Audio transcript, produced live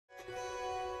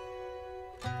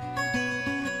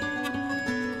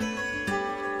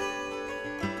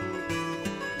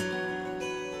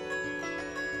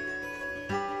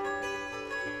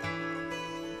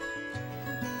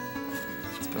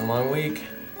long week.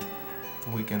 The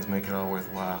weekends make it all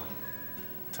worthwhile.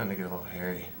 Time to get a little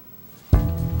hairy. A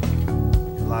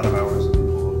lot of hours in the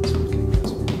pool this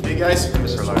weekend. Hey guys,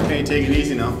 Mr. Larkin. Hey, take it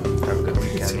easy now. Have a good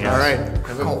weekend. All right.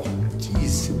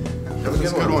 Jeez. Have a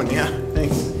good one. Yeah,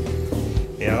 thanks.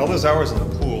 Yeah, all those hours in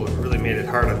the pool have really made it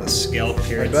hard on the scalp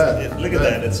here. Look at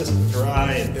that, it's just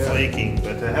dry and flaking,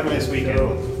 but have a nice weekend.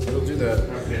 It'll do that.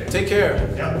 Okay. Take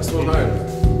care. Yeah. It's so hard.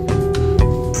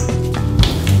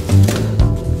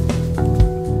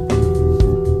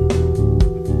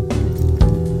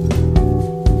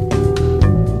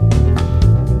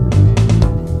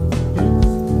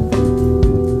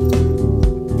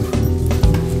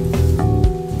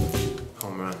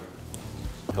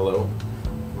 Hello,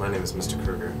 my name is Mr.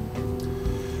 Krueger.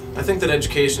 I think that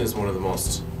education is one of the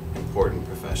most important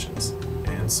professions,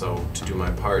 and so to do my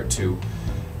part to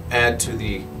add to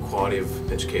the quality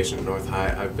of education at North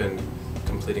High, I've been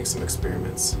completing some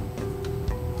experiments.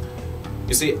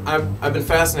 You see, I've been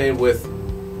fascinated with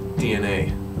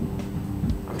DNA.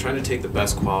 I'm trying to take the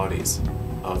best qualities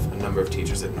of a number of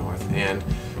teachers at North and,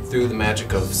 through the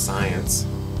magic of science,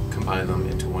 combine them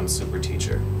into one super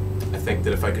teacher. I think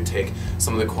that if I could take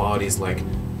some of the qualities like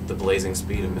the blazing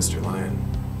speed of Mr. Lyon,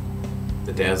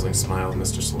 the dazzling smile of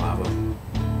Mr. Salavo,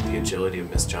 the agility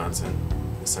of Miss Johnson,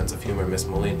 the sense of humor of Miss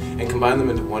Moline, and combine them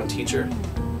into one teacher,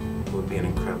 it would be an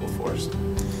incredible force.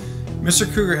 Mr.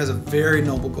 Krueger has a very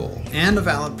noble goal and a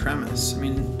valid premise. I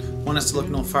mean, one has to look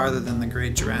no farther than the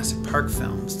great Jurassic Park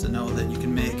films to know that you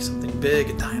can make something big,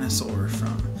 a dinosaur,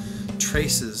 from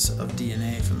traces of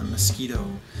DNA from the mosquito.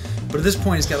 But at this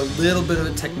point, he's got a little bit of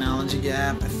a technology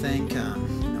gap, I think,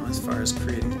 as far as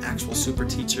creating an actual super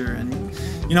teacher. And,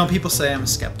 people say I'm a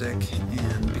skeptic,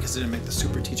 and because I didn't make the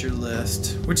super teacher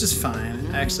list, which is fine.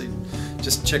 I actually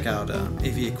just check out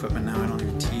AV equipment now. I don't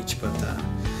even teach, but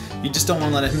you just don't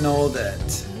want to let him know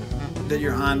that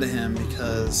you're onto him,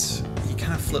 because he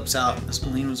kind of flips out. Miss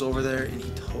Moline was over there, and he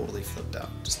totally flipped out.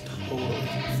 Just totally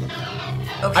flipped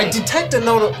out. Okay. I detect a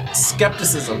note of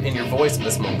skepticism in your voice,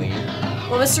 Miss Moline.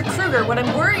 Well, Mr. Krueger, what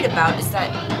I'm worried about is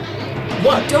that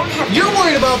what? You don't have. You're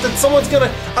worried about that someone's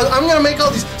I'm gonna make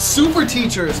all these super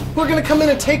teachers who are gonna come in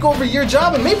and take over your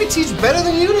job and maybe teach better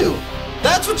than you do.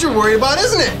 That's what you're worried about,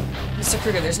 isn't it? Mr.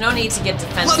 Krueger, there's no need to get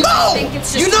defensive. No! I think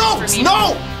it's just time for me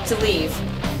to leave.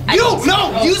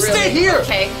 You stay here.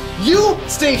 Okay. You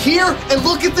stay here and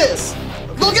look at this.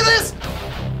 Look at this.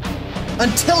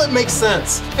 Until it makes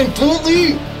sense. And don't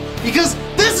leave. Because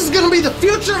this is gonna be the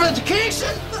future of education.